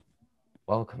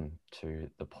Welcome to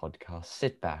the podcast.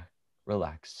 Sit back,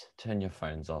 relax, turn your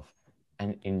phones off,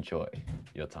 and enjoy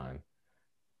your time.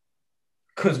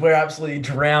 Because we're absolutely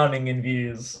drowning in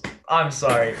views. I'm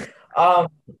sorry. Welcome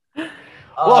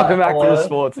back to hello? the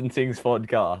Sports and Things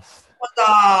podcast.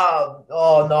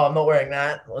 Oh no, I'm not wearing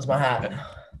that. What's my hat?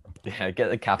 Yeah, get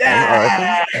the cap on,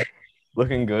 I reckon.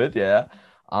 Looking good, yeah.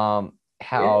 How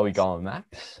are we going,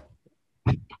 Max?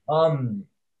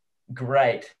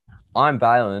 Great. I'm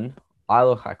Balin. I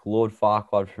look like Lord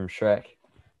Farquaad from Shrek.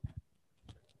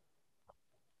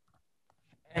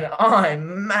 And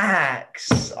I'm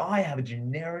Max. I have a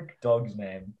generic dog's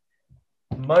name.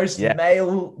 Most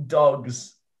male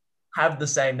dogs have the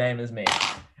same name as me.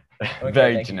 Okay,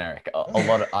 Very generic.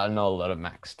 I know a lot of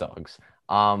Max dogs.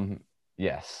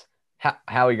 Yes. How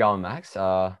are we going, Max?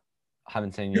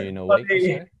 Haven't seen you in a week or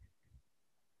so.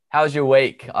 How's your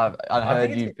week? I've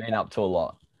heard you've been up to a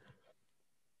lot.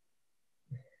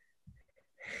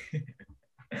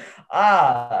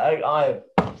 I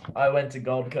went to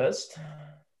Gold Coast.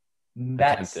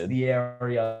 That's the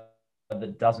area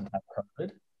that doesn't have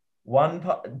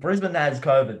COVID. Brisbane has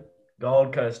COVID.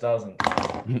 Gold Coast doesn't.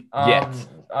 Yes.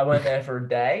 I went there for a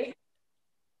day.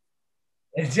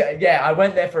 Yeah, I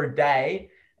went there for a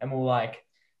day, and we're like,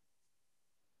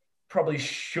 probably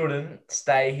shouldn't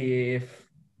stay here if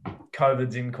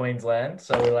COVID's in Queensland,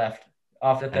 so we left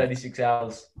after 36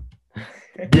 hours.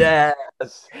 Yes.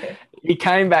 You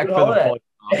came back Good for holiday.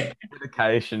 the podcast.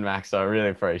 Dedication, Max. I really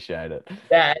appreciate it.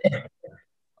 Yeah.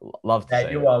 Love to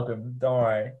see You're it. welcome. Don't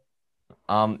worry.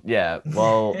 Yeah.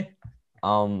 Well,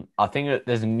 I think that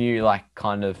there's a new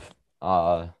kind of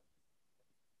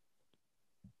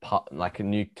like a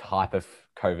new type of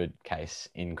COVID case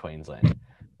in Queensland.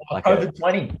 Like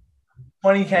COVID-20.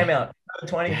 20 came out.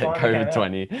 COVID-20. Yeah,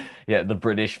 COVID-20. Yeah, the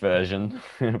British version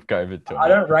of COVID-20. I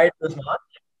don't rate it as much.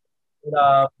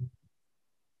 But,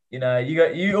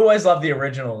 you always love the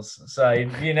originals, so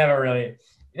you never really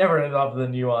love the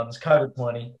new ones.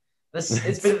 COVID-20. It's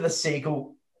a bit of the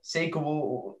sequel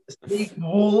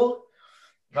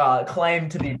claim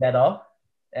to be better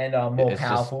and more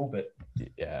powerful, but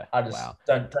yeah, I just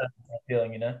don't have that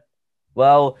feeling,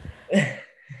 Well,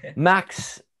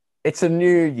 Max, it's a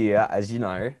new year, as you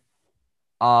know,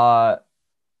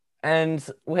 and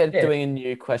we're doing a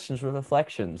new questions with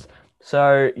reflections.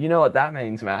 So you know what that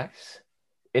means, Max?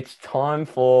 It's time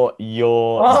for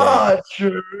your.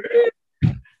 True.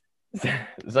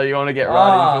 So you want to get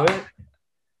right into it?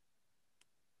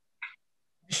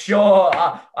 Sure.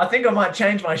 I think I might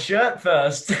change my shirt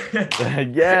first.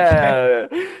 Yeah.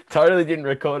 Totally didn't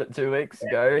record it 2 weeks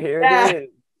ago. Here it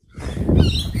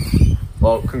is.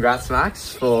 Well, congrats,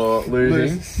 Max, for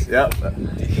losing. Yep.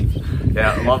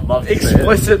 Yeah, love to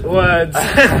explicit words.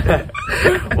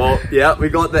 Well, yeah, we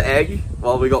got the egg.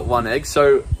 Well, we got one egg,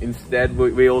 so instead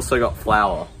we also got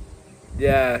flour.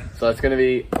 Yeah. So it's gonna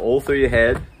be all through your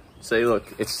head. See,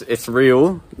 look, it's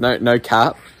real. No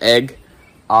cap. Egg.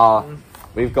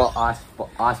 We've got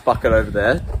ice bucket over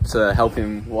there to help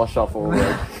him wash off all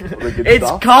the good it's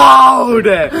stuff. Cold.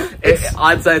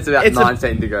 I'd say it's about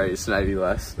 19 degrees, maybe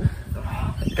less.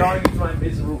 Going into my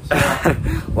miserable side.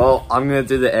 Well, I'm gonna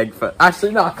do the egg first.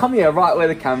 Actually, no, come here, right where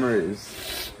the camera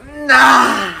is.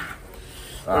 Nah.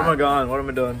 Where am I going? What am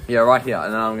I doing? Yeah, right here,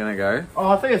 and then I'm gonna go. Oh,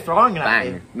 I think you're throwing it at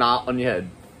me. Bang. Nah, on your head.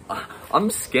 I'm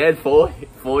scared for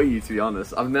you, to be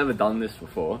honest. I've never done this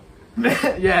before.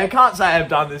 Yeah, I can't say I've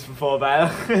done this before,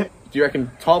 Bale. Do you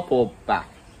reckon top or back?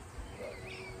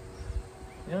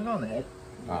 You don't go on the head.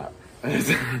 Alright.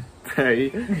 3,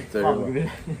 2,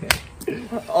 1.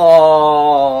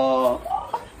 Oh.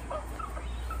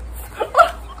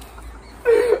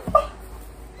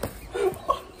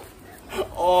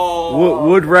 Oh.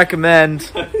 Would recommend.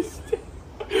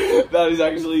 That is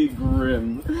actually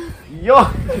grim.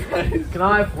 Can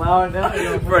I have flour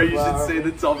now? Bro, you should see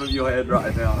the top of your head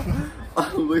right now.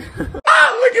 Look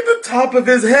at the top of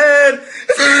his head.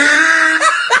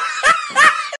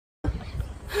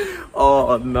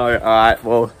 Oh no! All right,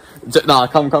 well, nah,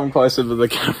 come closer to the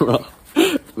camera.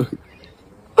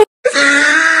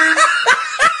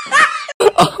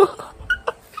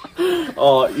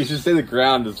 Oh, you should see the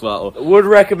ground as well. Would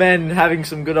recommend having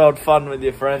some good old fun with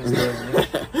your friends.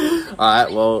 All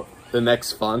right, well, the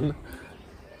next fun.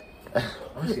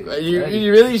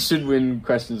 You really should win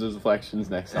questions with reflections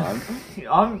next time.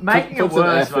 I'm making it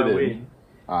worse if I win.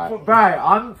 All right, bro,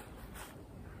 I'm.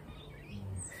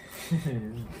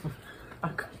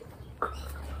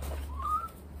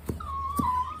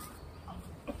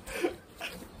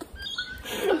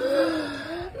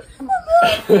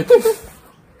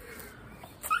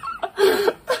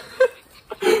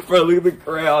 Bro, look at the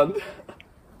ground.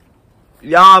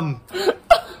 Yum.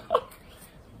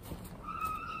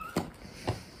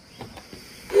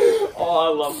 Oh, I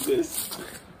love this.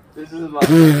 This is my.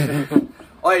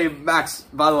 Hey, Max,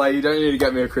 by the way, you don't need to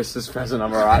get me a Christmas present.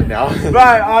 I'm alright now. Bro,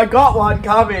 I got one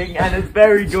coming and it's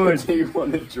very good. Do you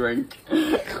want a drink?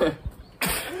 Can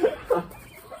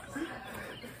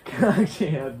I actually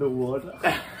have the water?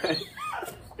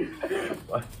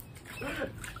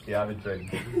 Yeah, have a drink.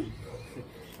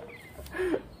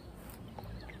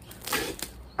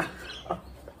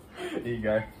 Here you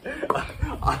go.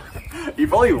 You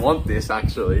probably want this,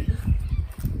 actually.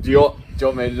 Do you want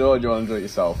me to do it, or do you want to do it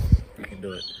yourself? You can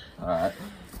do it. Alright.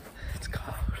 It's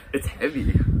cold. It's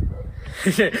heavy.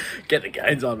 Get the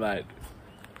gains on, mate.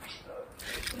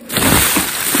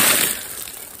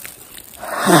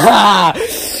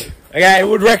 Okay,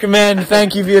 would recommend.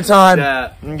 Thank you for your time.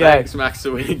 Yeah. Okay. Thanks, Max,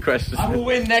 for winning questions. I will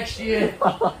win next year.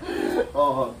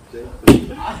 Oh,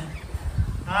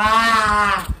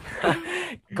 Ah!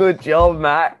 Good job,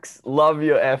 Max. Love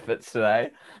your efforts today.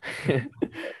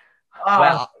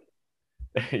 Wow.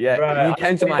 Yeah, Bro, you I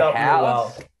came to my stayed up really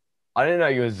house. well. I didn't know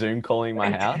you were Zoom calling my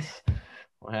house.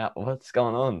 Wow, what's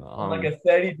going on? On like a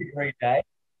 30-degree day.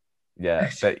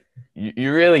 Yeah, but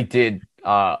you really did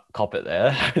cop it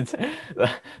there.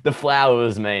 The flower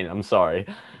was mean. I'm sorry.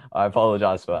 I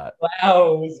apologize for that.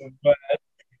 Wow, was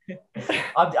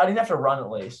I didn't have to run at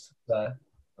least. So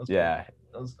Yeah,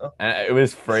 cool. and it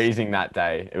was freezing that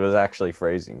day. It was actually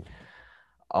freezing.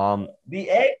 The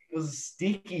egg was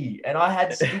sticky, and I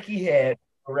had sticky hair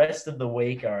the rest of the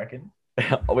week, I reckon.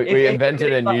 we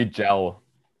invented a new gel.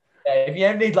 Yeah, if you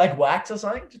ever need like wax or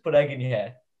something, just put egg in your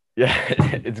hair. Yeah,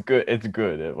 it's good. It's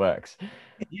good. It works.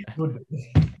 It's good.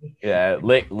 Yeah,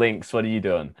 Links, what are you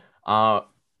doing?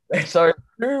 So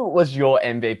who was your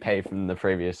MVP from the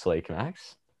previous week,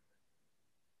 Max?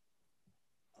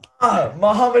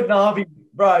 Muhammad Nabi,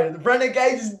 bro. The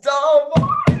Renegade is dumb.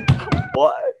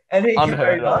 What? And he Unheard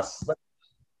carried of. us.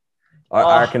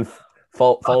 I reckon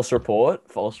false report.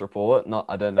 False report. Not.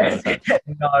 I don't know. If that's...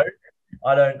 No,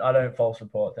 I don't false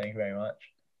report. Thank you very much.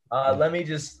 Let me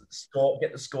just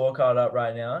get the scorecard up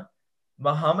right now.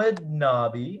 Muhammad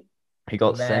Nabi. He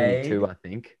got 72, I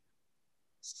think.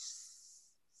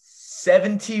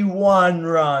 71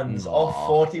 runs No. off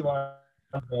 41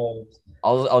 balls.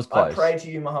 I was close. I pray to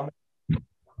you, Muhammad.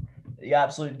 The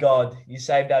absolute God. You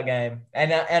saved our game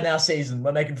and our season.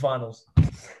 We're making finals.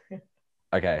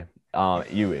 Okay.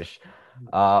 You wish.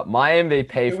 My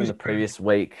MVP from the previous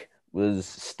week was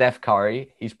Steph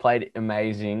Curry. He's played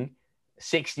amazing.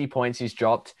 60 points he's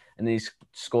dropped, and he's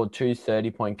scored 2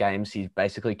 30-point games. He's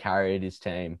basically carried his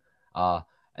team.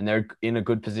 And they're in a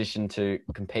good position to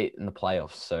compete in the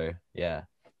playoffs. So, yeah.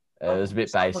 It was a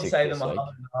bit basic Say this the week.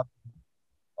 Muhammad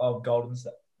of Golden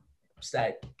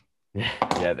State.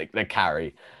 Yeah, the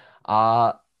carry.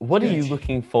 What are you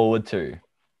looking forward to?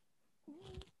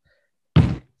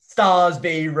 Stars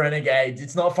be Renegades.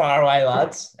 It's not far away,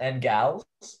 lads and gals.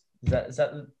 Is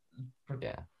that the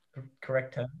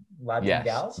correct term? Lads and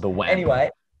gals? The wham.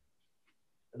 Anyway.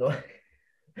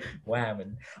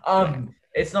 Whammon.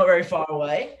 It's not very far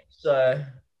away, so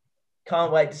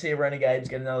can't wait to see Renegades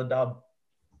get another dub.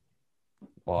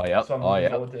 Oh, yep. So I'm looking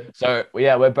forward to. So,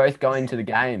 yeah, we're both going to the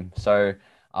game. So,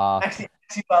 Actually,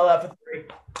 well out for 3.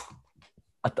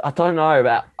 I don't know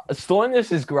about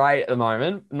Stoinis is great at the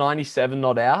moment. 97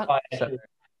 not out. So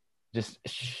just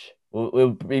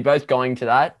we'll be both going to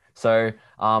that. So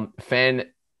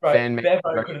fan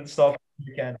Bevo couldn't stop.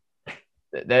 You can.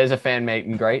 There's a fan meet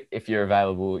and greet if you're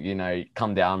available.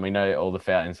 Come down. We know all the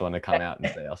fans want to come out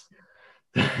and see us.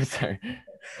 So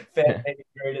fan meet and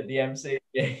greet at the MC.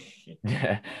 Yeah.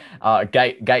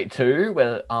 Gate 2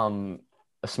 where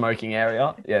a smoking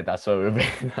area. Yeah, that's what we'll be.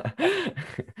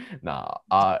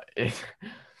 But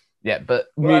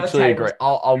mutually agree.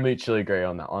 I'll mutually agree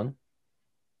on that one.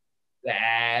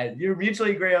 You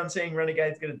mutually agree on seeing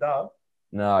Renegades get a dub?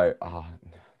 No.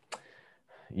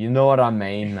 You know what I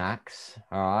mean, Max.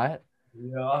 All right?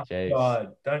 Yeah. Jeez.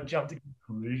 God, don't jump to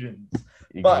conclusions.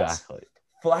 Exactly.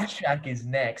 But Flashback is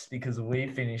next because we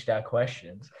finished our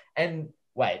questions. And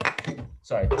wait.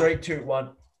 Sorry. 3, 2,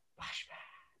 1. Flashback.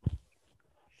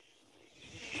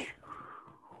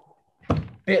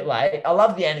 Bit late. I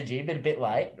love the energy, but a bit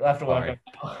late. We'll have to work on it.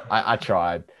 I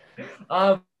tried.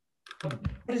 What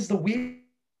is the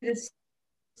weirdest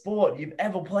sport you've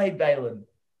ever played, Balin?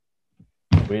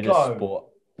 Weirdest sport?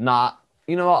 Nah.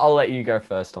 You know what? I'll let you go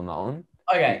first on that one.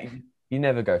 Okay. You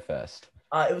never go first.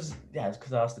 It's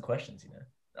because I asked the questions,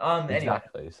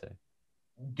 Exactly. Anyway.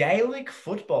 Gaelic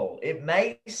football. It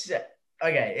makes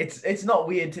it's not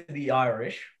weird to the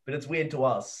Irish, but it's weird to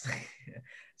us.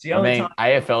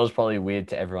 AFL is probably weird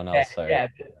to everyone else. Yeah,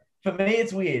 for me,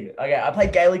 it's weird. Okay, I play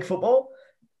Gaelic football.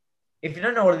 If you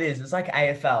don't know what it is, it's like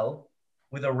AFL,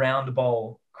 with a round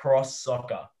bowl cross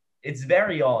soccer. It's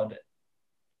very odd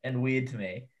and weird to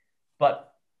me,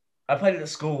 but I played it at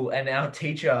school, and our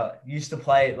teacher used to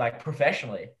play it like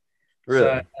professionally. Really?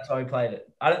 So that's why we played it.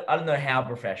 I don't know how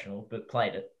professional, but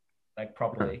played it like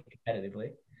properly,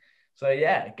 competitively. So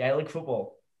yeah, Gaelic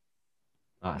football.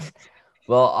 Nice.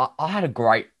 Well, I had a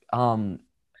great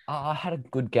I had a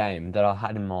good game that I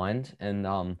had in mind, and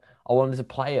I wanted to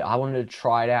play it. I wanted to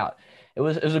try it out. It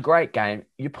was a great game.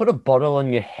 You put a bottle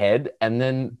on your head, and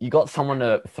then you got someone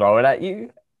to throw it at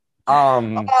you.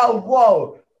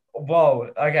 Oh, whoa.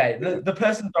 Okay, the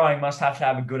person throwing must have to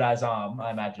have a good ass arm,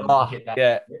 I imagine, to hit that.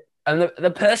 Yeah. And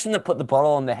the person that put the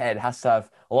bottle on their head has to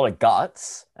have a lot of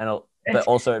guts, but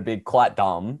also be quite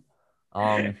dumb.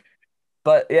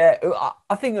 But yeah,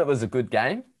 I think it was a good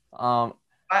game.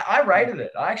 I rated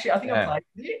it. I think I played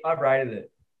with it. I rated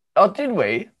it. Oh, did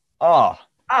we? Oh,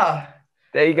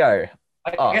 there you go.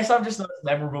 I guess I'm just not as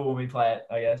memorable when we play it,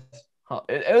 I guess.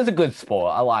 It was a good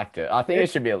sport. I liked it. I think it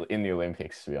should be in the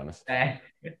Olympics, to be honest.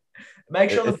 Make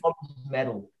sure the bottle's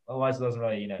metal. Otherwise, it doesn't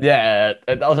really, Yeah,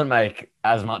 it doesn't make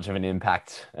as much of an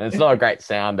impact. And it's not a great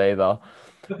sound either.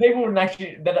 The people wouldn't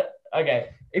actually... Okay,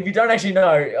 if you don't actually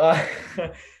know,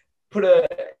 put a...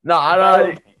 No, I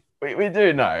know. We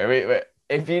do know.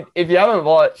 If you haven't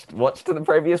watch the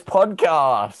previous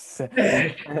podcast.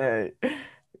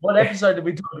 What episode did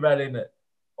we talk about in it?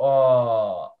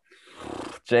 Oh...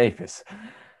 Jeepers.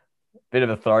 Bit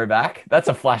of a throwback. That's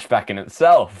a flashback in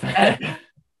itself.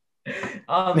 It's the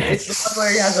one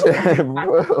where he has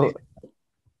a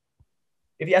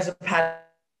if he has a patch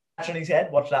on his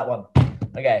head, watch that one.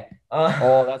 Okay.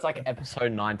 That's like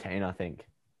episode 19, I think,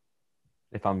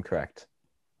 if I'm correct.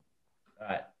 All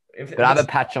right. But I have a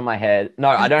patch on my head. No,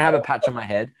 I don't have a patch on my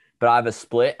head, but I have a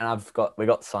split, and we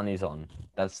got sunnies on.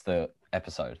 That's the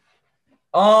episode.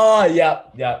 Oh, yeah.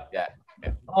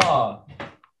 Oh.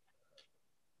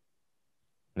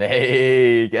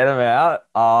 Hey, get them out.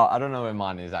 I don't know where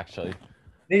mine is actually.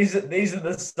 These are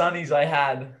the sunnies I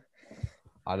had.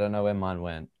 I don't know where mine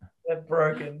went. They're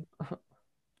broken.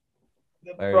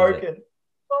 They're broken.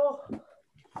 Oh.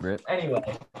 Rip.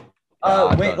 Anyway.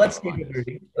 Wait, let's keep it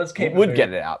moving. Would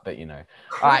get it out, but you know.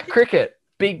 All right, cricket.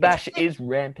 Big Bash is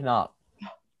ramping up.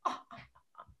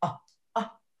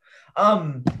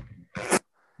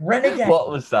 Renegade. What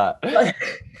was that?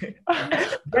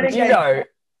 Renegade. You know,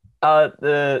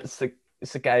 the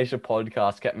Cicacia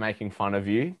podcast kept making fun of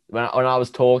you when I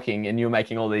was talking, and you were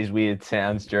making all these weird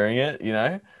sounds during it. You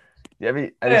know, have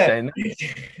you seen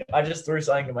that? I just threw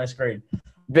something at my screen.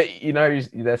 But you know,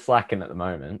 they're slacking at the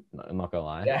moment. I'm not gonna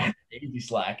lie. Yeah, easy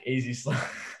slack.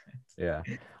 Yeah.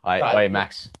 Wait,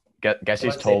 Max. Guess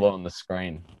who's taller on the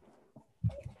screen?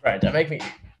 Right, don't make me.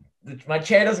 My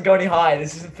chair doesn't go any higher.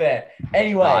 This isn't fair.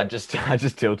 Anyway, I just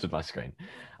tilted my screen.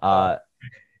 Yeah,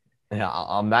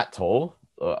 I'm that tall.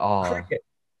 Cricket.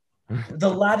 The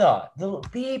ladder, the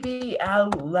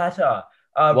BBL ladder.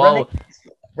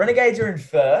 Renegades are in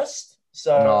first.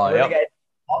 So Renegades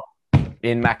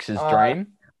in Max's dream.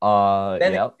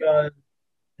 Then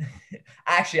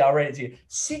actually, I'll read it to you.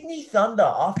 Sydney Thunder,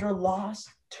 after a last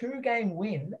 2-game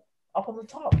win, up on the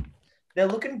top. They're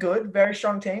looking good. Very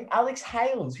strong team. Alex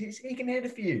Hales, he can hit a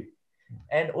few.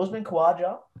 And Usman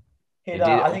Khawaja hit,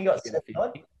 I think he got 70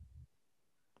 odd.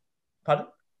 Pardon?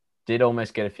 Did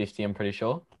almost get a 50, I'm pretty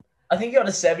sure. I think he got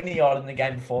a 70 odd in the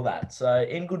game before that. So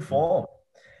in good form.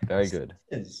 Very good.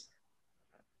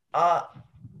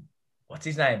 What's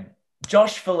his name?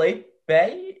 Josh Philippe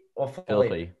or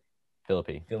Philippe.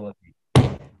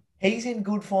 He's in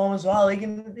good form as well. He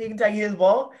can take his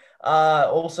ball.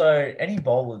 Also, any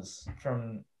bowlers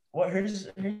from who's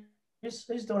doing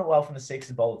it well from the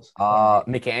Sixers bowlers?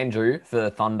 Mick Andrew for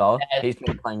the Thunder. He's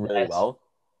been playing really well.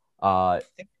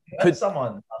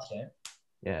 Someone last game.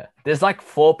 Yeah, there's like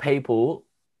 4 people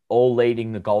all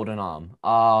leading the Golden Arm.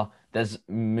 There's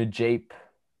Mujib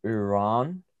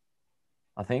Uran,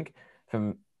 I think,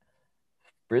 from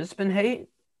Brisbane Heat,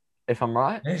 if I'm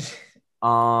right.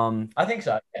 I think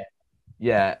so. Yeah.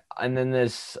 Yeah, and then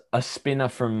there's a spinner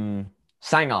from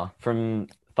Sanger from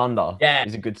Thunder. Yeah,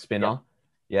 he's a good spinner.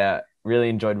 Yeah, really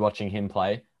enjoyed watching him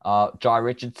play. Jai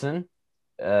Richardson,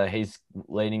 he's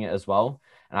leading it as well.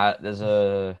 And there's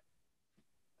a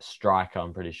striker,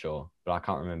 I'm pretty sure, but I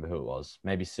can't remember who it was.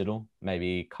 Maybe Siddle,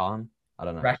 maybe Khan. I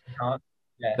don't know. Rashid Khan.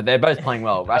 Yeah. But they're both playing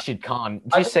well. Rashid Khan.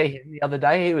 Did you see him the other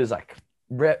day? He was like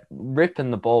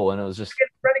ripping the ball, and it was just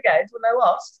Renegades when they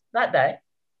lost that day.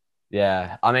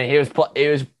 Yeah, I mean he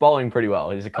was bowling pretty well.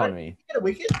 His economy. Did he get a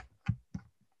wicket?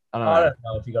 I don't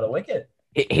know if he got a wicket.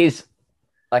 He's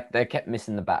like they kept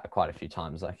missing the bat quite a few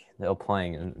times. Like they were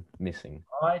playing and missing.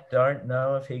 I don't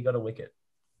know if he got a wicket.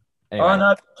 Anyway, Oh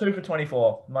no, 2 for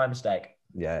 24. My mistake.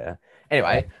 yeah.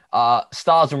 Anyway,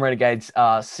 Stars and Renegades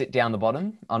sit down the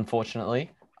bottom,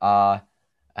 unfortunately. Yeah,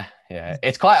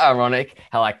 it's quite ironic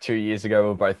how like 2 years ago we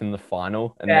were both in the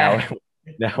final, and now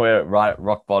we're right at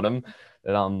rock bottom.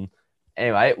 But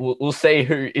anyway, we'll see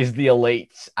who is the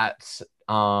elites at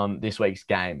next week's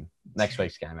game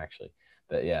actually.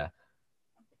 But yeah,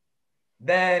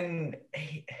 Then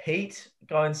Heat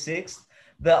going 6th.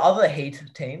 The other Heat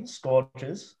team,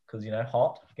 Scorchers, because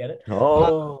hot, get it?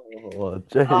 oh,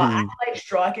 geez. Adelaide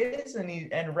Strikers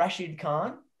and Rashid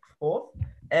Khan 4th,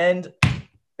 and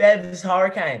Bev's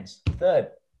Hurricanes 3rd.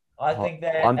 I think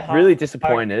I'm really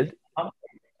disappointed.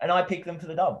 And I picked them for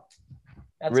the dub.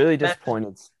 That's really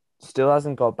disappointed. Still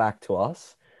hasn't got back to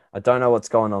us. I don't know what's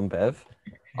going on, Bev.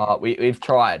 We've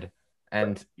tried,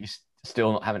 and you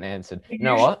still haven't answered. You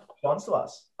know what? Responds to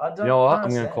us. You know what?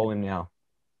 I'm going to call him now.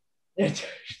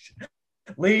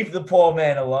 Leave the poor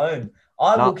man alone.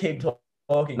 I will keep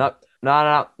talking. No.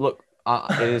 Look,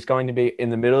 it is going to be in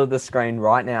the middle of the screen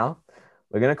right now.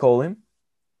 We're going to call him.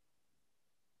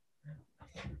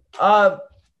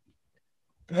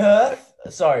 Perth.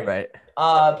 Sorry. Right.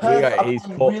 Perth. He's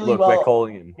really well. We're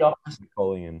calling him. We're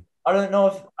calling him. I don't know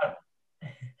if.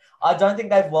 I don't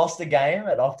think they've lost a game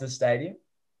at Optus Stadium,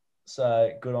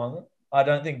 so good on them. I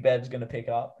don't think Bev's going to pick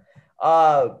up.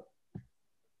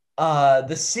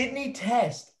 The Sydney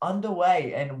Test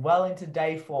underway and well into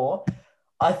day 4.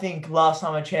 I think last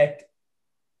time I checked,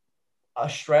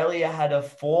 Australia had a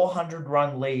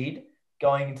 400-run lead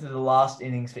going into the last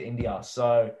innings for India.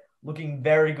 So looking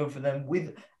very good for them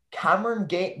with Cameron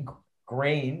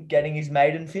Green getting his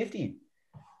maiden 50.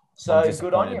 So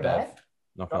good on you, Bev.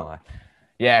 Not going to lie.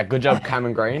 Yeah, good job,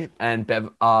 Cameron Green. And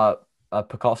Bev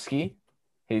Pekowski.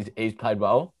 He's played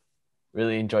well.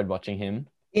 Really enjoyed watching him.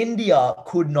 India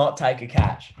could not take a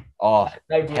catch. Oh,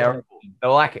 terrible. They're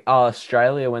like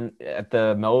Australia when at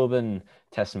the Melbourne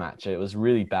Test match. It was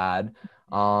really bad.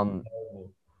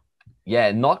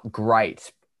 Yeah, not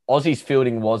great. Aussie's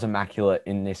fielding was immaculate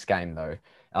in this game, though.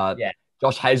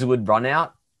 Josh Hazelwood run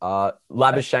out.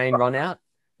 Labuschagne run out.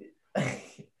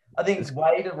 I think it's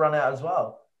Wade to run out as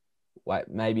well. Wait,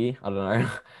 maybe. I don't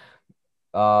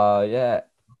know. Yeah.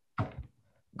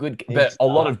 Good, but a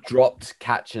lot of dropped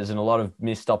catches and a lot of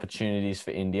missed opportunities for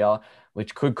India,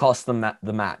 which could cost them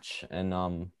the match,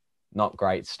 and not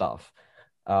great stuff.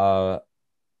 What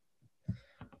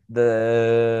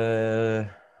are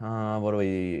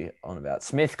we on about?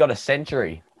 Smith got a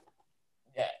century.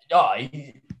 Yeah,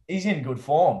 he's in good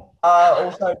form.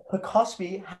 Also,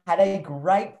 Pekowski had a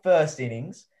great first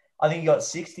innings. I think he got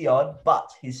 60 odd,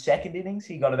 but his second innings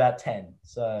he got about 10.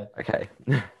 So okay.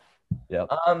 Yep.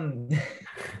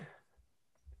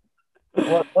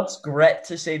 What's great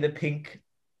to see the pink.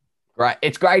 Right,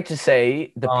 it's great to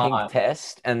see the Pink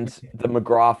Test and the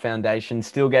McGrath Foundation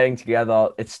still getting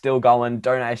together. It's still going.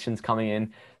 Donations coming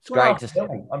in. It's great to see.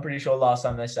 I'm pretty sure last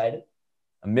time they stated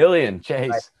 $1 million.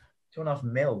 Jeez, $2.5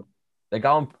 million. They're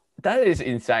going. That is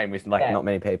insane. With not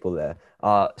many people there.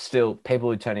 Still people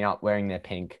are turning up wearing their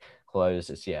pink clothes.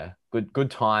 It's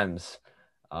good times.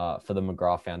 For the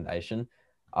McGrath Foundation.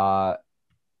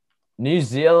 New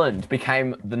Zealand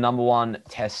became the #1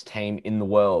 Test team in the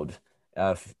world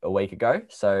a week ago.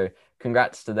 So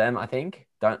congrats to them, I think.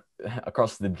 Don't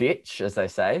across the ditch, as they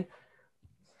say.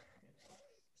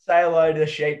 Say hello to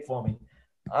sheep for me.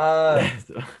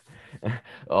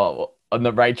 On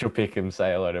the Rachel Pickham,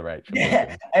 say hello to Rachel.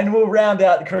 Yeah, and we'll round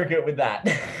out the cricket with that.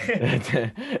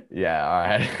 Yeah, all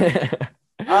right.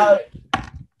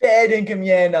 Fair dinkum,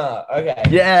 yeah, no. Okay.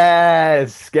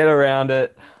 Yes, get around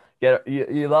it.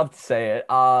 You love to say it.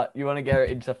 You want to go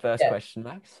into the first question,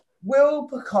 Max? Will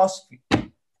Pekowski,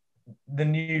 the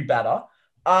new batter,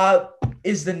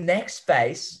 is the next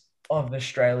face of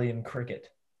Australian cricket?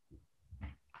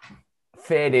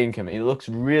 Fair income. He looks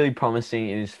really promising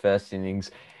in his first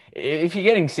innings. If you're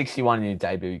getting 61 in your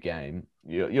debut game,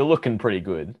 you're looking pretty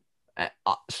good,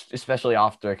 especially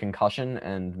after a concussion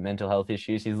and mental health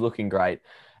issues. He's looking great,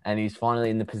 and he's finally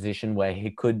in the position where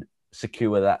he could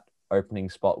secure that opening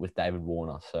spot with David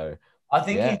Warner. So I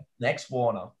think he's next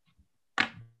Warner.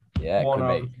 Yeah,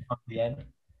 Warner could be. At the end.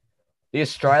 The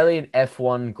Australian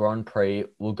F1 Grand Prix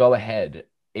will go ahead,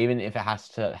 even if it has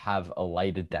to have a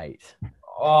later date.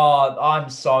 Oh, I'm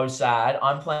so sad.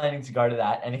 I'm planning to go to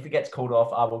that, and if it gets called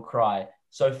off, I will cry.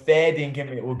 So fair dinkum,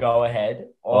 it will go ahead.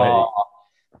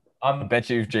 I bet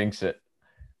you've jinxed it.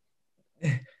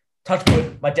 Touch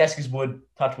wood. My desk is wood.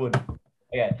 Touch wood.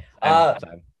 Okay.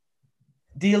 Same.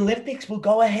 The Olympics will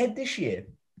go ahead this year.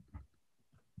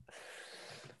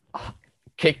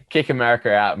 Kick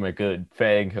America out and we're good.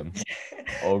 Fair income.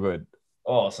 All good.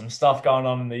 Oh, some stuff going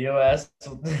on in the US.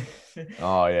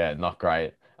 Oh yeah, not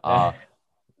great. Nah.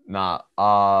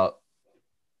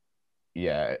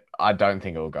 Yeah, I don't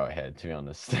think it will go ahead, to be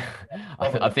honest.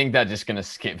 I think they're just gonna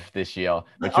skip this year,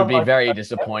 which would be very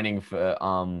disappointing for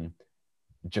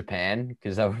Japan,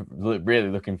 because they were really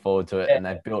looking forward to it, and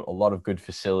they've built a lot of good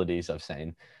facilities I've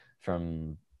seen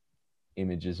from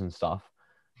images and stuff.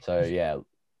 So yeah,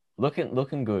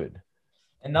 looking good.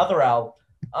 Another Al.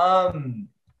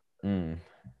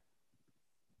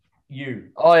 You.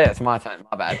 Oh yeah, it's my turn.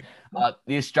 My bad.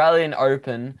 The Australian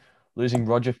Open, losing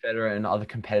Roger Federer and other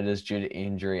competitors due to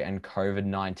injury and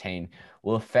COVID-19,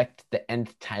 will affect the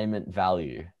entertainment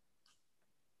value.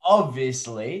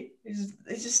 Obviously, he's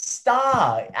a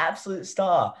star, absolute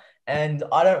star. And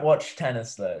I don't watch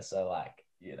tennis though, so like,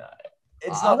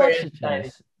 it's not very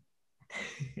entertaining.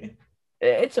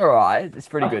 It's all right. It's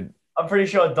pretty good. I'm pretty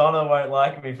sure Donna won't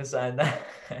like me for saying that.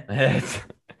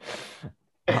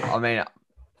 I mean,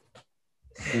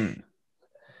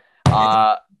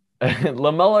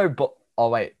 LaMelo Ball. Oh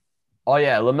wait. Oh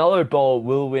yeah, LaMelo Ball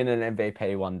will win an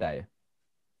MVP one day.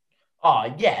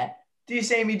 Oh yeah. Do you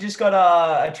see me just got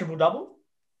a triple double?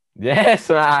 Yes,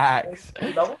 Max.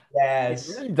 Triple-double? Yes.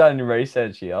 You've really done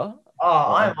research here.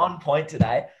 Oh, I'm on point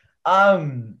today. I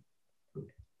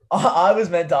was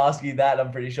meant to ask you that,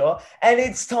 I'm pretty sure. And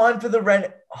it's time for the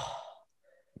time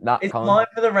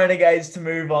for the Renegades to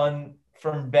move on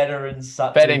from better and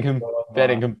such. Bettingham.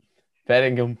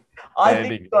 I think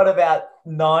we got about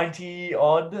 90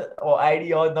 odd or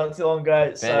 80 odd not too long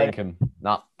ago. Bettingham.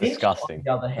 Disgusting.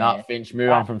 Finch.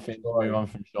 Move on from Finch. Move on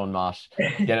from Sean Marsh.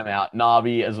 Get him out.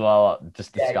 Narby as well.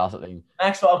 Just disgusting.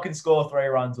 Maxwell can score 3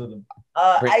 runs with him.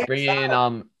 Bring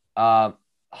in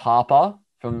Harper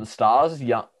from the Stars.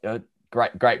 Yeah,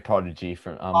 great prodigy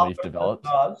from we've developed.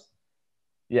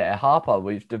 Yeah, Harper.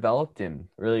 We've developed him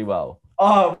really well.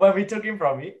 Oh, when we took him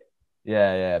from you.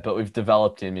 Yeah, but we've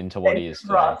developed him into what he is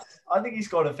today. I think he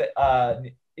scored a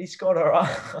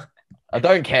I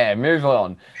don't care. Move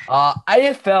on.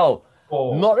 AFL.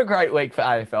 Not a great week for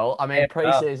AFL. I mean,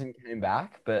 preseason came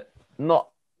back, but not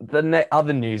the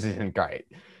other news isn't great.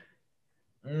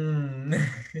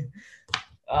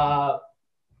 Our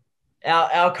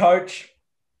coach,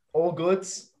 all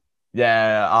goods.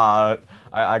 Yeah,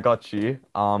 I got you.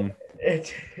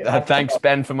 Thanks,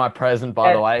 Ben, for my present,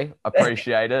 by the way.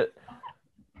 Appreciate it.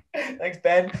 Thanks,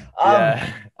 Ben.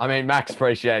 Yeah, I mean, Max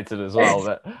appreciates it as well.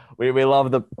 But we love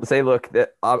the see. Look,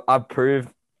 I've proved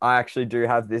I actually do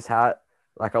have this hat.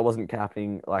 Like I wasn't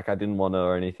capping, like I didn't want to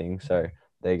or anything. So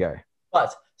there you go.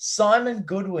 But Simon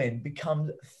Goodwin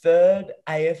becomes 3rd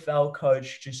AFL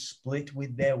coach to split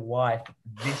with their wife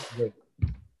this week.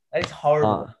 That is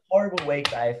horrible. Horrible week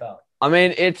for AFL. I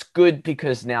mean, it's good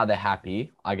because now they're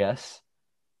happy, I guess.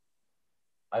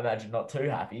 I imagine not too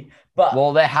happy,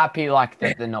 but they're happy like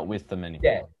that they're not with them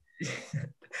anymore. Yeah,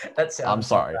 that sounds. I'm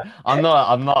sorry, I'm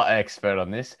not an expert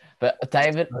on this, but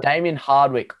Damien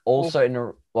Hardwick also in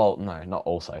a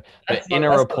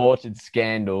reported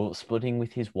scandal splitting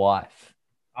with his wife.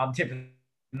 I'm tipping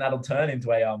that'll turn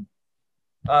into a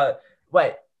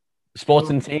wait. Sports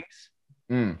and things.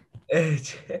 What's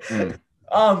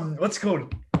it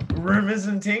called? Rumors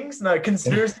and things? No,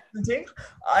 conspiracies and things?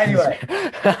 Anyway.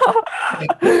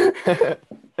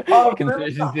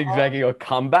 Conspiracies and things making a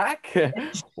comeback?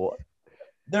 What?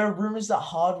 There are rumors that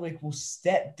Hardwick will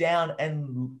step down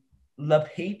and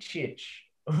Lepic.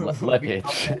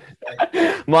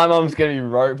 My mom's going to be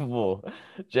ropeable.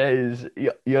 Jeez,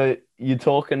 you're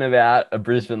talking about a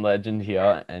Brisbane legend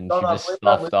here, and she just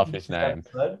stuffed off his name.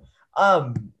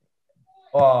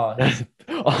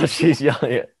 She's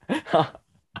yelling it.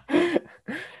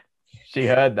 She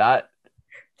heard that.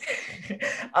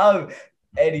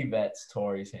 Eddie Betts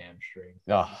tore his hamstring.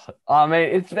 I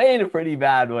mean, it's been a pretty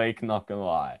bad week, not gonna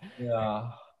lie.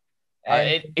 Yeah.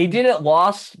 He did it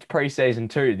last preseason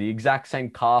too, the exact same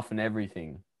calf and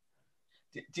everything.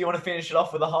 Do you want to finish it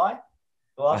off with a high?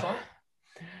 The last one?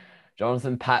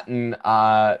 Jonathan Patton,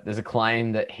 there's a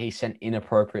claim that he sent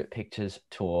inappropriate pictures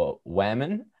to a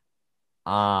woman.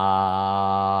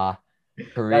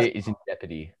 Career is in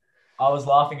jeopardy. I was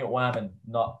laughing at Whammon,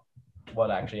 not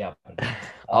what actually happened.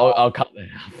 I'll cut that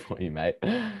out for you, mate.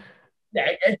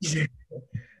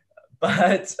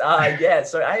 But so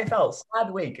AFL,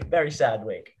 sad week, very sad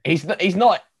week. He's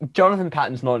not. Jonathan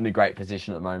Patton's not in a great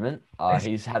position at the moment.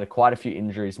 He's had quite a few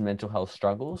injuries, mental health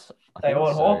struggles.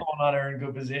 Hawthorn are in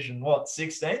good position. What,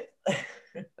 16th?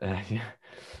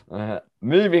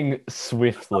 Moving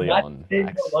swiftly on.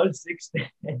 Below 16.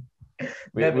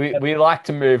 We like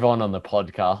to move on the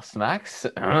podcast, Max.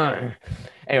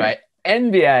 Anyway,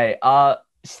 NBA.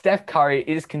 Steph Curry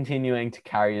is continuing to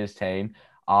carry his team.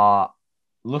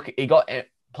 Look, he got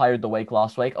Player of the Week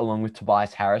last week along with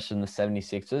Tobias Harris from the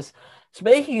 76ers.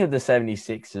 Speaking of the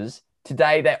 76ers,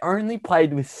 today they only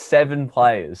played with 7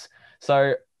 players.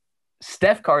 So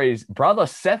Steph Curry's brother,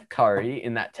 Seth Curry,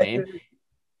 in that team,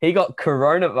 he got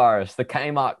coronavirus, the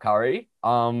Kmart Curry.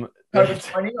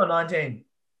 COVID-20 or 19?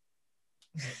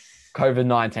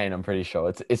 COVID-19, I'm pretty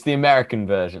sure. It's the American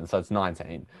version, so it's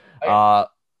 19. Okay.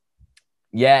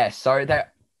 Yeah, so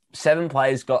that 7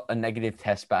 players got a negative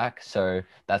test back, so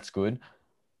that's good.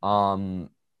 So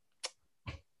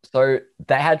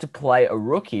they had to play a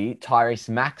rookie, Tyrese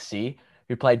Maxey,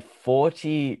 who played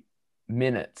 40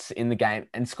 minutes in the game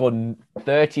and scored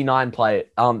 39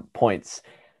 points.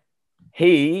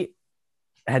 He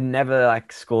had never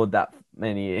scored that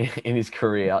many in his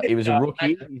career. He was a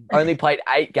rookie. He only played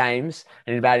 8 games,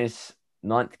 and in about his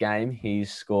 9th game,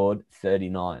 he's scored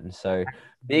 39. So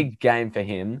big game for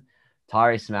him.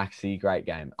 Tyrese Maxey, great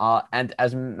game. And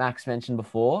as Max mentioned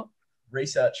before,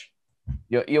 research.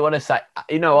 You want to say?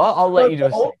 You know what? I'll let you do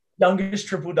a youngest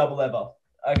triple-double ever.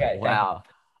 Okay. Wow.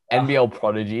 NBL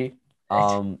prodigy.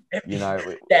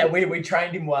 Yeah, we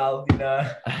trained him well,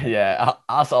 Yeah,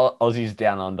 us Aussies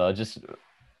down under just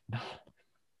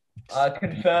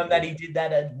confirmed that he did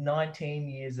that at 19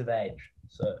 years of age.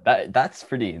 So that's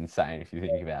pretty insane if you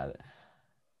think about it.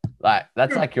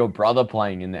 That's like your brother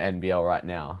playing in the NBL right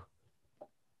now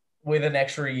with an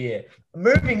extra year.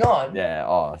 Moving on. Yeah.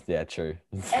 Oh, yeah. True.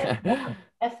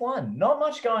 F1. Not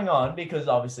much going on because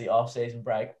obviously off-season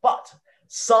break, but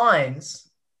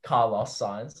Carlos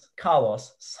Sainz,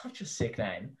 such a sick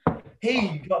name.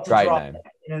 He got to drive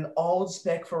in an old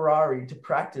spec Ferrari to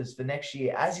practice for next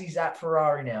year as he's at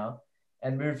Ferrari now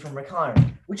and moved from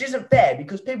McLaren, which isn't fair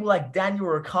because people like Daniel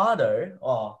Ricciardo,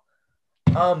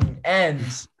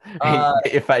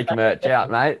 get your fake merch out,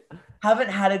 mate. Haven't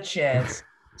had a chance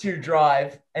to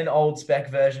drive an old spec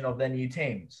version of their new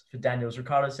teams. For Daniel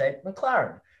Ricciardo's sake,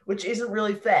 McLaren, which isn't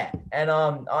really fair. And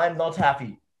I'm not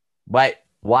happy. Wait.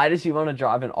 Why does he want to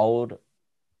drive an old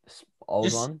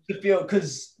one? To feel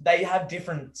because they have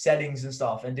different settings and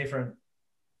stuff and different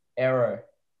aero.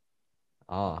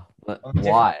 Oh,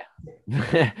 why?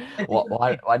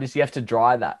 Why does he have to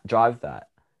drive that?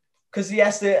 Because he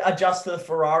has to adjust to the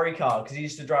Ferrari car because he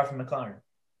used to drive for McLaren.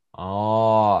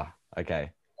 Oh,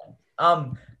 okay.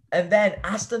 And then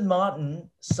Aston Martin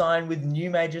signed with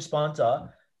new major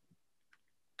sponsor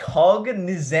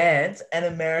Cognizant, an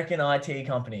American IT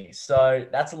company. So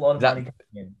that's a lot of money coming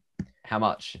in. How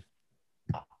much?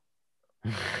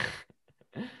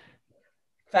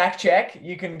 Fact check.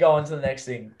 You can go on to the next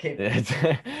thing.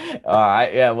 All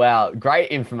right. Yeah. Wow.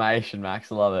 Great information,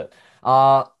 Max. I love it.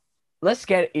 Let's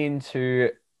get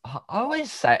into. I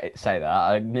always say that.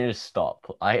 I need to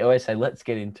stop. I always say, let's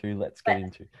get into.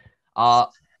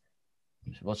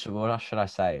 What should I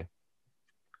say?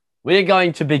 We're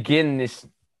going to begin this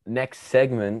next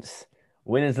segment,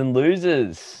 winners and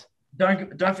losers. Don't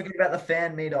forget about the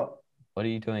fan meetup. What are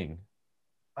you doing?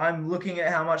 I'm looking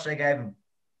at how much they gave him.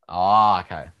 Oh,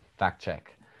 okay. Fact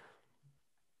check.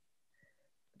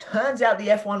 Turns out the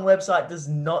F1 website does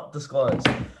not disclose.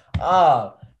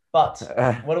 But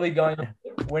what are we going to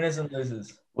do? Winners and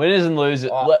losers. Winners and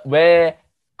losers. We're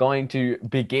going to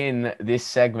begin this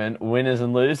segment, winners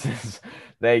and losers.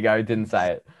 There you go. Didn't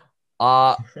say it.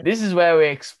 This is where we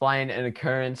explain an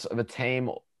occurrence of a team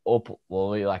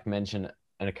we mention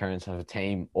an occurrence of a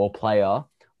team or player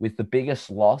with the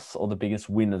biggest loss or the biggest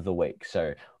win of the week.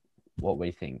 So what we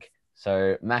think.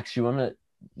 So Max, you want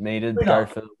me to go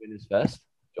for the winners first?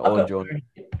 Or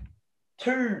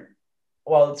two.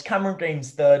 Well, it's Cameron Green's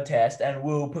third test and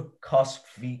Will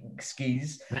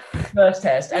Pukowski's first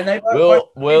test. And they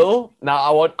Will. No,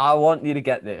 I want you to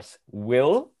get this.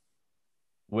 Will.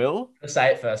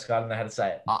 Say it first, because I don't know how to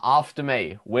say it. After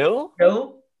me. Will.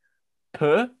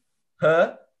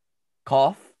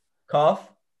 Cough.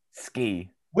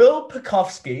 Ski. Will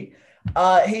Pukowski.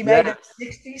 He made it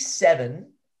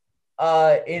 67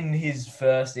 in his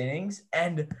first innings.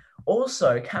 And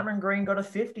also, Cameron Green got a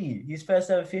 50. His first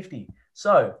ever 50.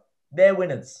 So, they're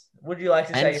winners. Would you like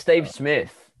to say? And Steve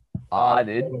Smith. I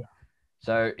did.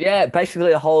 So, yeah,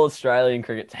 basically a whole Australian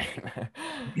cricket team.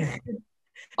 Good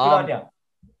on you.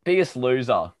 Biggest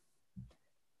loser.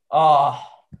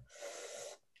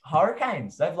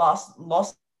 Hurricanes. They've lost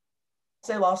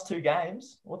their last 2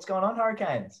 games. What's going on,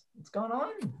 Hurricanes? What's going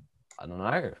on? I don't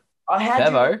know. I had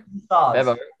Bevo,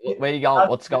 where you going?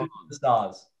 What's going on? The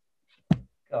Stars.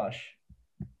 Gosh.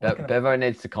 Bevo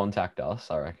needs to contact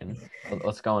us, I reckon.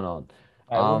 What's going on?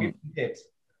 We'll give you tips.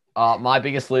 My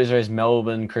biggest loser is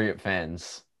Melbourne cricket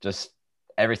fans. Just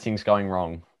everything's going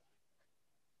wrong.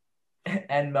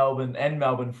 and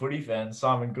Melbourne footy fans,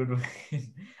 Simon Goodwin.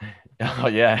 Oh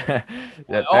yeah,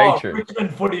 yeah, very true.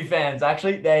 Richmond footy fans,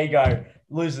 actually. There you go.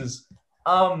 Losers.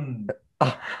 All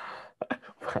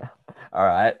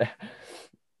right.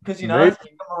 Because it's the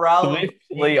morale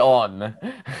swiftly on. Do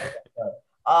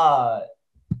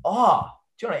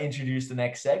you want to introduce the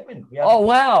next segment? Oh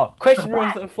wow! Question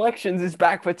Reflections is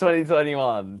back for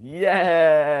 2021.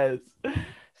 Yes.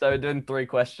 So we're doing 3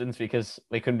 questions because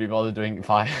we couldn't be bothered doing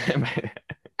 5.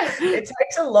 It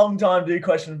takes a long time to do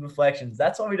question reflections.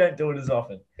 That's why we don't do it as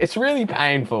often. It's really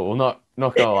painful. Not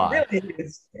gonna lie. It really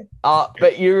is.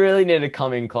 But you really need to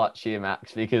come in clutch here,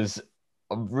 Max, because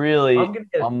I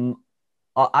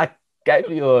gave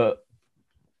you a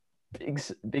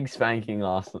big spanking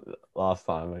last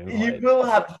time. You will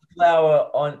have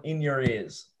flour in your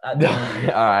ears. All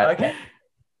right. Okay.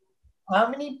 How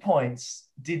many points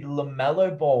did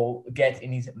LaMelo Ball get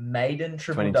in his maiden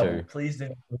triple-double? Please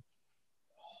do.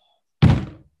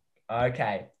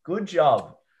 Okay. Good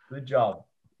job. Good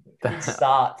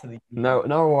start to the year.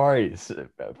 No worries.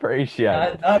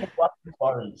 Appreciate it. No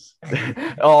worries.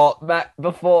 Oh, Matt,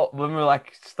 before when we were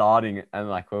starting and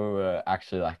when we were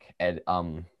actually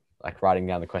writing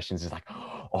down the questions, it's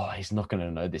he's not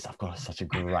gonna know this. I've got such a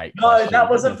great question. No, that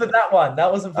wasn't for that one. That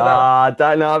wasn't for that one. I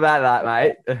don't know about that,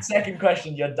 mate. Second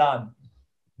question, you're done.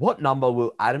 What number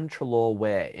will Adam Treloar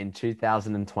wear in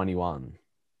 2021?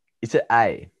 Is it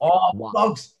A? 1,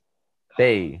 dogs.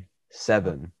 B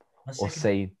 7 or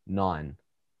C 9?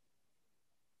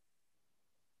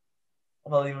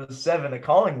 Well, he was 7 at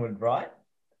Collingwood, right?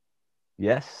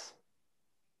 Yes.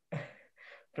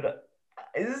 But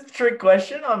is this a trick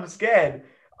question? I'm scared.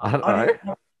 I don't know.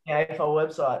 The AFL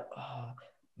website.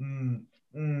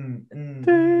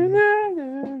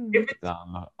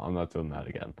 No, I'm not doing that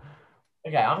again.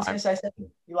 Okay, I'm just going to say 7.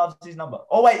 He loves his number.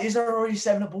 Oh, wait, is there already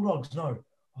 7 at Bulldogs? No.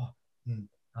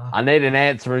 I need an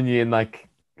answer from you in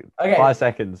 5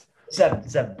 seconds. 7.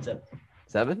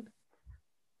 7?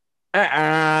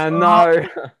 No.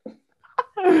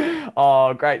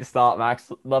 Oh, great start,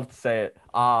 Max. Love to see it.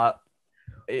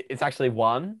 It's actually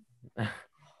 1,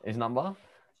 his number.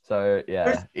 So,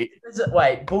 yeah.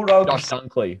 Wait, Bulldogs. Josh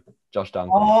Dunkley.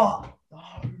 Oh, no.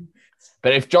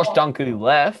 But if Josh Dunkley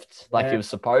left he was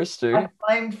supposed to. I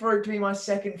claimed for it to be my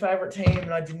second favourite team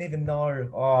and I didn't even know.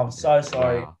 Oh, I'm so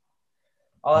sorry.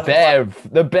 Wow.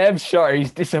 The Bev show.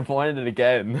 He's disappointed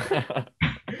again.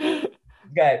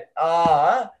 Okay.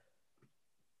 A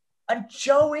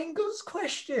Joe Ingles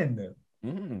question.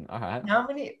 All right. How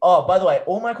many? Oh, by the way,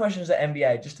 all my questions are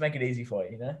NBA, just to make it easy for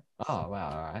you, Oh,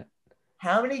 wow. All right.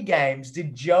 How many games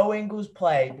did Joe Ingles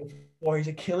play before his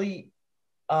Achilles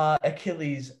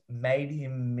made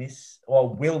him miss, or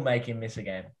will make him miss a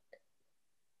game?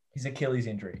 His Achilles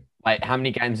injury. Wait, how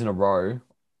many games in a row?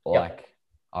 Yep.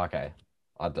 Okay.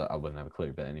 I wouldn't have a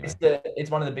clue, but anyway. It's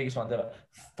one of the biggest ones ever.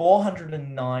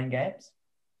 409 games,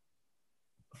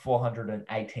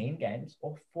 418 games,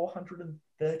 or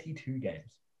 432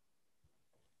 games.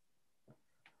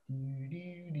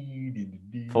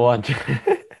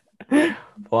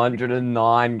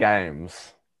 409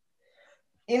 games.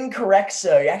 Incorrect,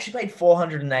 sir. He actually played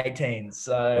 418.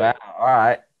 So wow. All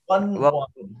right. 1-1.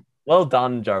 Well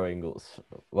done, Joe Ingles.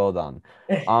 Well done.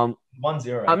 1-0.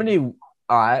 How many? All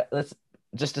right. Let's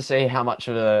just to see how much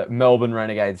of a Melbourne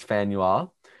Renegades fan you are.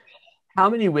 How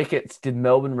many wickets did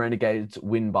Melbourne Renegades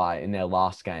win by in their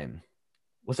last game?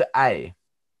 Was it A,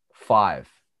 5,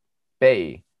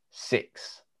 B,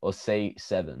 6, or C,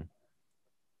 7?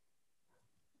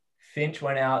 Finch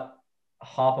went out.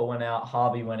 Harper went out.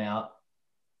 Harvey went out.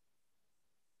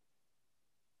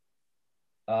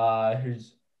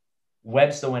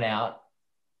 Webster went out.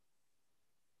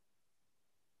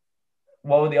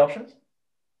 What were the options?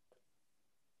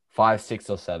 5, 6,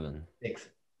 or 7? 6.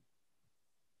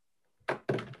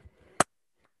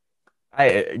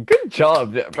 Hey, good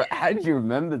job. But how did you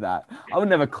remember that? I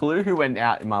would have a clue who went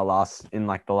out in the last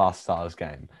Stars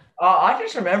game. I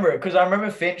just remember it because I remember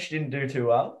Finch didn't do too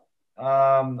well.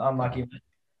 Unlucky.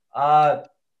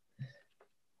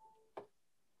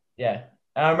 Yeah.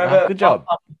 And I remember good job.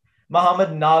 Muhammad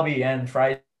Nabi and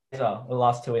Fraser were the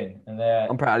last 2 in. And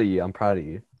I'm proud of you.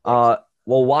 Well,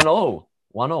 1-1.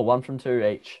 1 from 2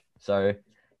 each. So,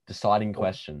 deciding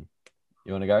question.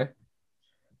 You want to go?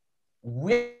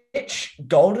 Which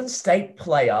Golden State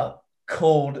player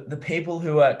called the people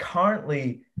who are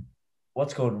currently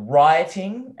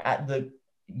rioting at the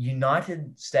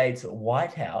United States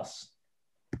White House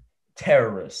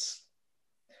terrorists?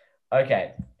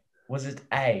 Okay. Was it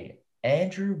A,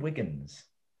 Andrew Wiggins,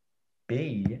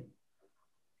 B,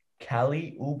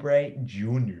 Kelly Oubre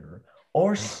Jr.,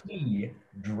 or C,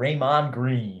 Draymond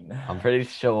Green? I'm pretty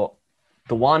sure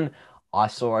the one I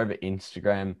saw over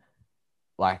Instagram,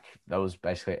 like that was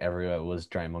basically everywhere, was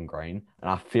Draymond Green. And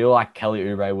I feel like Kelly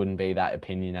Oubre wouldn't be that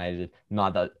opinionated,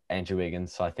 neither Andrew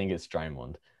Wiggins. So I think it's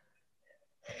Draymond.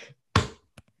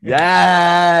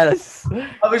 Yes!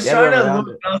 I was trying to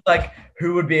look, I was like,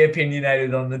 who would be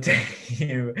opinionated on the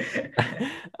team?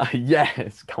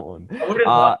 Yes, come on. I wouldn't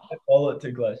like to follow it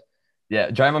too close.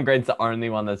 Yeah, Draymond Green's the only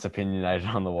one that's opinionated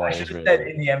on the I Warriors. should have Really. said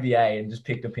in the NBA and just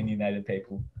picked opinionated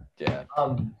people. Yeah.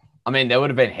 I mean, there would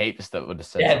have been heaps that would have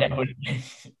said Yeah, something. that would have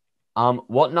been.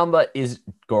 What number is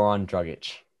Goran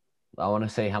Dragic? I want to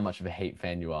see how much of a Heat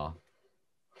fan you are.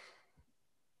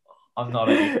 I'm not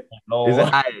at all. Is it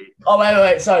A? Oh,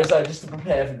 wait. Sorry. Just to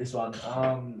prepare for this one.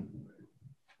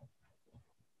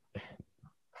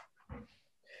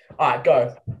 All right,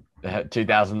 go.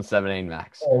 2017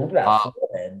 Max. Oh, look at that.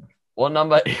 Man. What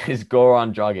number is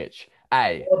Goran Dragic?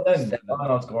 A, Well done. I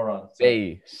know it's Goran.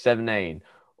 B, 17,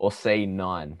 or C,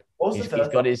 9? What was the He's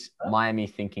first got his Miami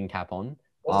thinking cap on.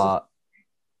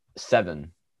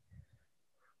 7.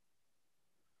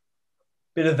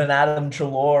 Bit of an Adam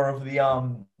Treloar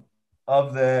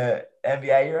of the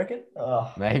NBA, you reckon?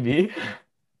 Oh. Maybe.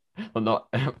 Well,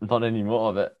 not anymore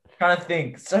of it. Trying to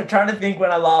think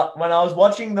when I was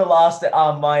watching the last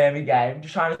Miami game.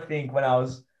 Just trying to think when I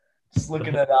was just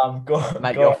looking at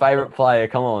Mate, your favorite player.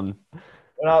 Come on.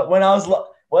 When I was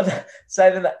what?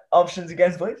 Say the options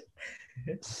again, please.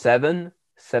 7,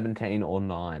 17, or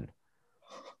 9.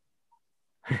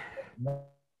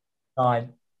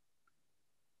 9.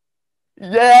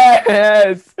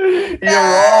 Yes, you're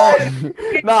wrong.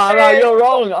 No, you're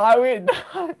wrong. I win.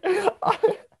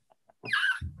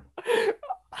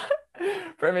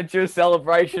 Premature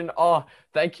celebration. Oh,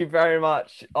 thank you very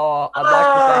much. Oh,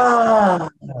 I'd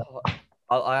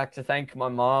like to thank my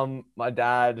mom, my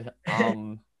dad,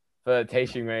 for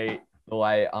teaching me the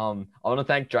way. I want to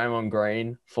thank Draymond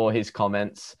Green for his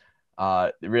comments.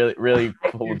 Really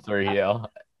pulled through here.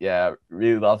 Yeah,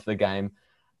 really loved the game.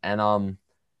 And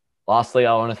lastly,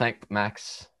 I want to thank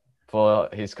Max for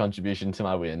his contribution to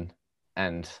my win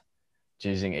and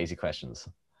choosing easy questions.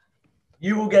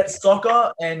 You will get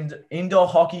soccer and indoor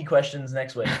hockey questions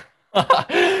next week.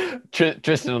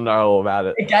 Tristan will know all about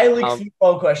it. Gaelic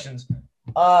football questions.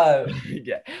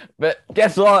 Yeah, but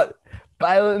guess what?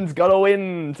 Balin's got a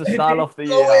win to start off the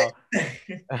year.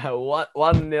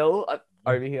 1-0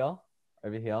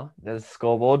 over here. There's a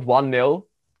scoreboard. 1-0.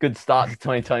 Good start to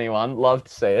 2021. Love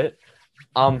to see it.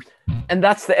 And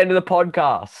that's the end of the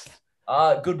podcast.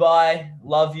 Goodbye.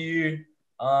 Love you.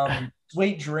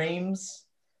 Sweet dreams.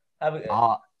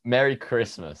 Merry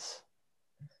Christmas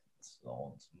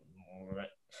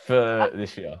for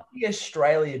this year. Happy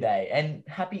Australia Day and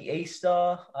happy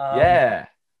Easter. Yeah.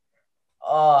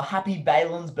 Happy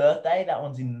Balin's birthday. That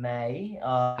one's in May.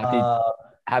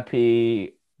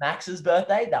 Happy Max's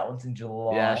birthday. That one's in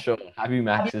July. Yeah, sure. Happy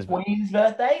Max's Queen's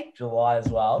birthday. July as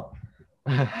well.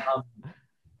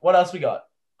 What else we got?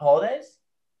 Holidays?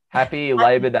 Happy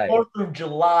Labor Day. 4th of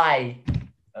July.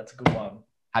 That's a good one.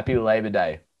 Happy Labor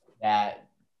Day. Yeah,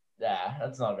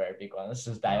 that's not a very big one. That's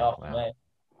just day off for me.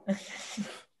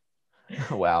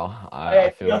 Wow. I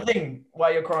feel your thing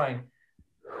while you're crying.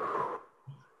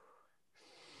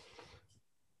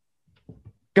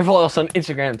 Go follow us on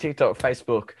Instagram, TikTok,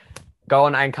 Facebook. Go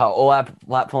on Anchor. All our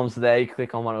platforms are there. You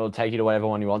click on one, it will take you to whatever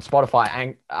one you want.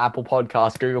 Spotify, Apple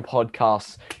Podcasts, Google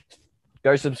Podcasts.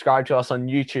 Go subscribe to us on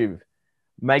YouTube.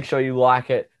 Make sure you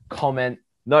like it, comment,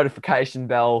 notification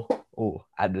bell. Oh,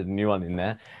 added a new one in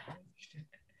there.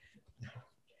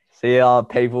 See ya,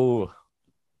 people.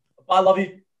 I love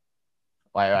you.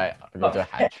 Wait. I got to do a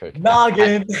hat trick.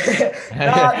 Noggin.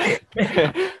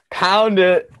 Pound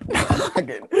it.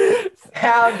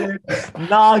 Pound it.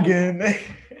 Noggin.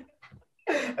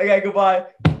 Okay, goodbye.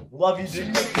 Love you,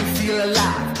 dude. Make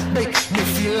me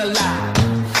feel alive.